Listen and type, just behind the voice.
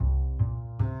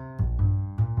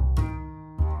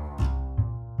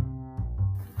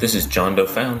This is John Doe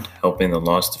Found, helping the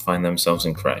lost to find themselves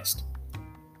in Christ.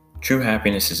 True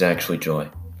happiness is actually joy.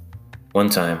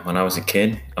 One time, when I was a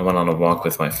kid, I went on a walk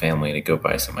with my family to go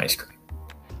buy some ice cream.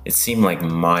 It seemed like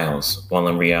miles, while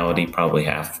in reality probably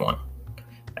half one.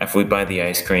 After we buy the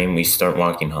ice cream, we start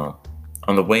walking home.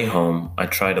 On the way home, I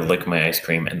try to lick my ice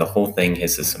cream and the whole thing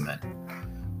hits the cement.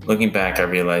 Looking back, I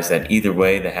realized that either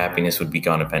way, the happiness would be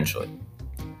gone eventually.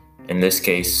 In this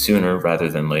case, sooner rather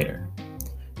than later.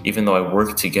 Even though I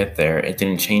worked to get there, it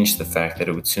didn't change the fact that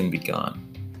it would soon be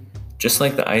gone. Just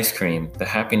like the ice cream, the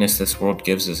happiness this world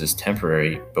gives us is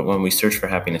temporary, but when we search for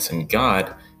happiness in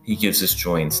God, He gives us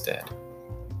joy instead.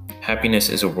 Happiness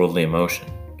is a worldly emotion.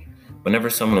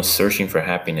 Whenever someone is searching for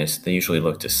happiness, they usually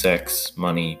look to sex,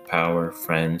 money, power,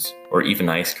 friends, or even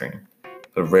ice cream,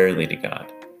 but rarely to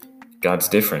God. God's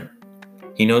different.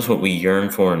 He knows what we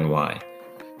yearn for and why.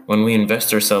 When we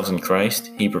invest ourselves in Christ,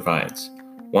 He provides.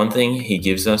 One thing He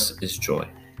gives us is joy.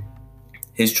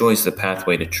 His joy is the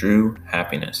pathway to true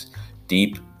happiness,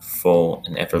 deep, full,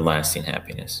 and everlasting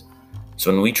happiness.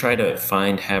 So when we try to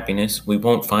find happiness, we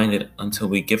won't find it until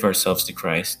we give ourselves to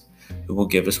Christ, who will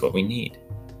give us what we need.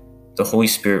 The Holy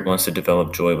Spirit wants to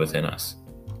develop joy within us.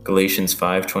 Galatians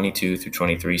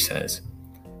 5:22-23 says,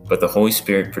 "But the Holy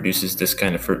Spirit produces this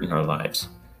kind of fruit in our lives: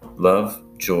 love,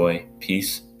 joy,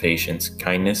 peace, patience,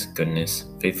 kindness, goodness,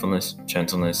 faithfulness,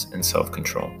 gentleness, and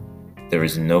self-control. There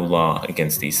is no law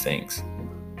against these things."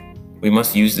 We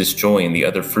must use this joy and the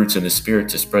other fruits of the Spirit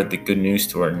to spread the good news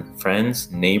to our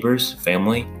friends, neighbors,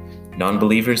 family,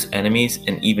 non-believers, enemies,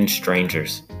 and even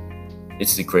strangers.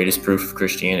 It's the greatest proof of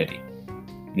Christianity.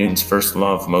 Newton's first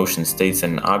law of motion states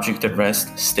that an object at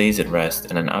rest stays at rest,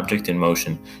 and an object in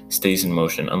motion stays in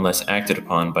motion unless acted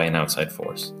upon by an outside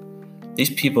force.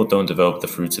 These people don't develop the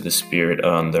fruits of the Spirit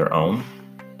on their own.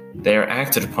 They are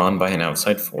acted upon by an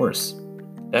outside force.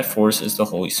 That force is the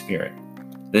Holy Spirit.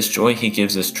 This joy He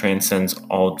gives us transcends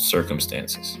all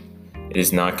circumstances. It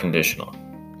is not conditional.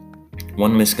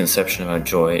 One misconception about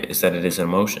joy is that it is an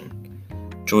emotion.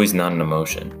 Joy is not an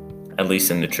emotion, at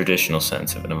least in the traditional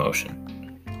sense of an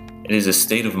emotion. It is a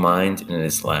state of mind, and it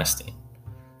is lasting.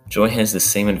 Joy has the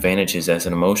same advantages as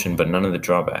an emotion, but none of the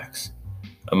drawbacks.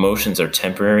 Emotions are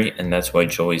temporary, and that's why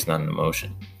joy is not an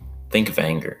emotion. Think of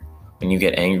anger. When you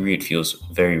get angry, it feels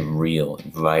very real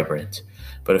and vibrant,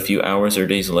 but a few hours or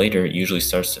days later, it usually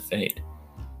starts to fade.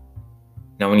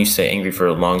 Now, when you stay angry for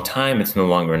a long time, it's no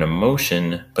longer an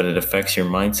emotion, but it affects your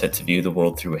mindset to view the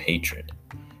world through hatred,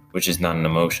 which is not an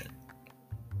emotion.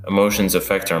 Emotions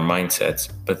affect our mindsets,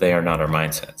 but they are not our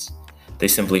mindsets. They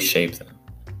simply shape them.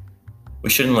 We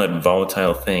shouldn't let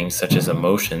volatile things such as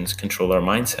emotions control our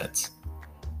mindsets.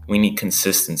 We need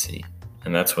consistency,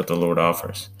 and that's what the Lord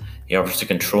offers. He offers to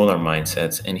control our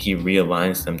mindsets, and He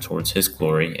realigns them towards His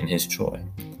glory and His joy.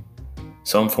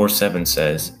 Psalm 4:7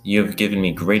 says, "You have given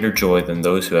me greater joy than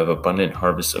those who have abundant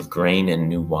harvests of grain and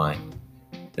new wine."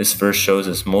 This verse shows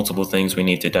us multiple things we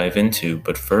need to dive into,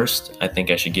 but first, I think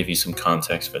I should give you some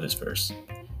context for this verse.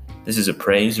 This is a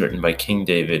praise written by King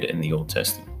David in the Old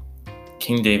Testament.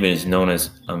 King David is known as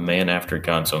a man after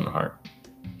God's own heart.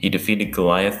 He defeated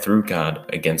Goliath through God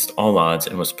against all odds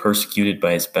and was persecuted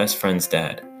by his best friend's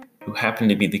dad, who happened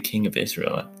to be the king of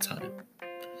Israel at the time.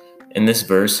 In this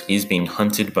verse, he's being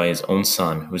hunted by his own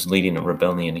son, who's leading a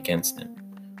rebellion against him.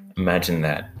 Imagine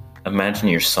that. Imagine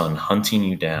your son hunting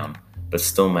you down, but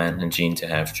still managing to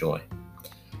have joy.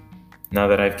 Now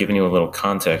that I've given you a little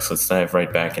context, let's dive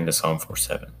right back into Psalm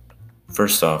 4:7.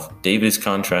 First off, David is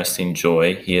contrasting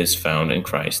joy he has found in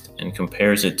Christ and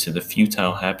compares it to the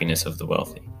futile happiness of the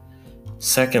wealthy.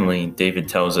 Secondly, David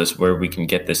tells us where we can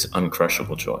get this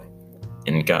uncrushable joy: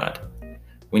 in God.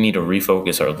 We need to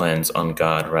refocus our lens on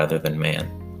God rather than man.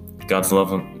 God's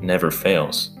love never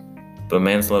fails, but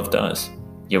man's love does,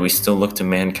 yet we still look to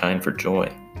mankind for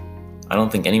joy. I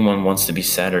don't think anyone wants to be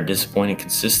sad or disappointed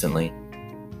consistently,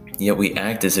 yet we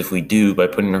act as if we do by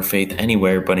putting our faith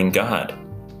anywhere but in God.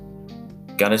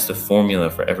 God is the formula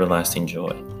for everlasting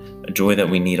joy, a joy that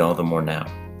we need all the more now.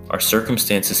 Our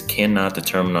circumstances cannot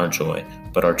determine our joy,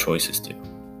 but our choices do.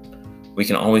 We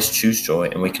can always choose joy,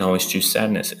 and we can always choose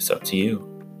sadness. It's up to you.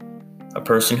 A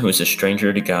person who is a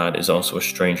stranger to God is also a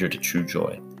stranger to true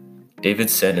joy. David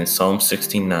said in Psalm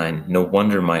 16:9, "No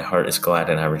wonder my heart is glad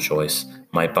and I rejoice.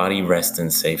 My body rests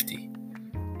in safety."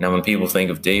 Now, when people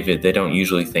think of David, they don't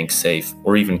usually think safe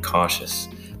or even cautious,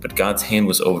 but God's hand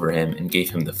was over him and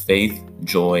gave him the faith,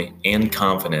 joy, and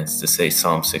confidence to say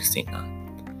Psalm 16:9.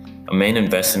 A man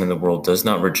invested in the world does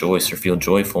not rejoice or feel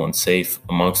joyful and safe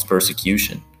amongst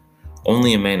persecution.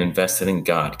 Only a man invested in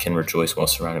God can rejoice while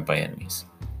surrounded by enemies.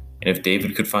 And if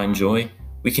David could find joy,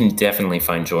 we can definitely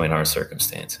find joy in our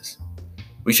circumstances.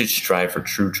 We should strive for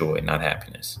true joy, not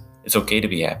happiness. It's okay to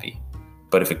be happy,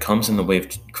 but if it comes in the way of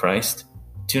Christ,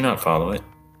 do not follow it.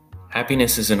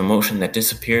 Happiness is an emotion that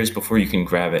disappears before you can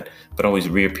grab it, but always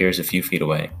reappears a few feet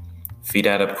away. Feet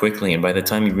add up quickly, and by the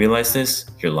time you realize this,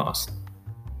 you're lost.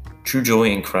 True joy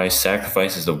in Christ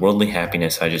sacrifices the worldly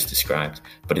happiness I just described,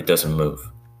 but it doesn't move.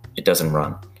 It doesn't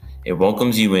run. It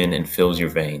welcomes you in and fills your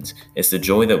veins. It's the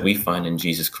joy that we find in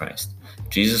Jesus Christ.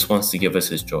 Jesus wants to give us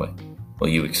his joy. Will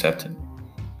you accept it?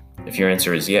 If your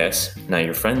answer is yes, not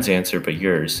your friend's answer but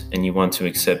yours, and you want to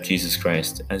accept Jesus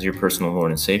Christ as your personal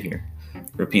Lord and Savior,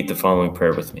 repeat the following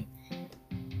prayer with me.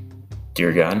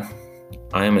 Dear God,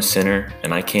 I am a sinner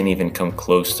and I can't even come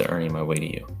close to earning my way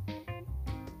to you.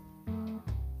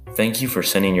 Thank you for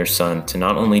sending your Son to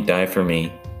not only die for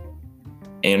me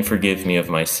and forgive me of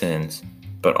my sins,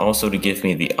 but also to give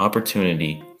me the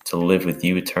opportunity to live with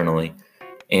you eternally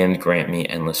and grant me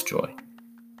endless joy.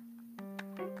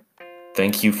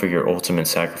 Thank you for your ultimate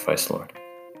sacrifice, Lord.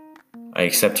 I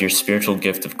accept your spiritual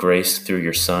gift of grace through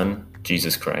your Son,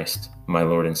 Jesus Christ, my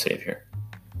Lord and Savior.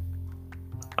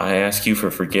 I ask you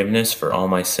for forgiveness for all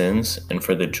my sins and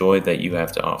for the joy that you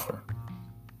have to offer.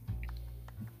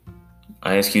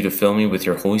 I ask you to fill me with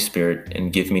your Holy Spirit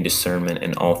and give me discernment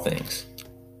in all things.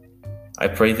 I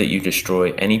pray that you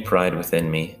destroy any pride within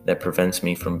me that prevents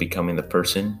me from becoming the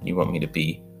person you want me to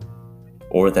be,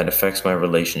 or that affects my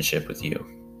relationship with you.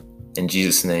 In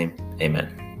Jesus' name,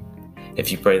 amen.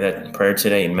 If you pray that prayer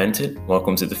today and meant it,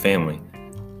 welcome to the family.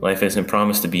 Life isn't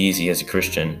promised to be easy as a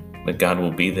Christian, but God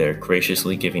will be there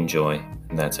graciously giving joy,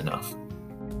 and that's enough.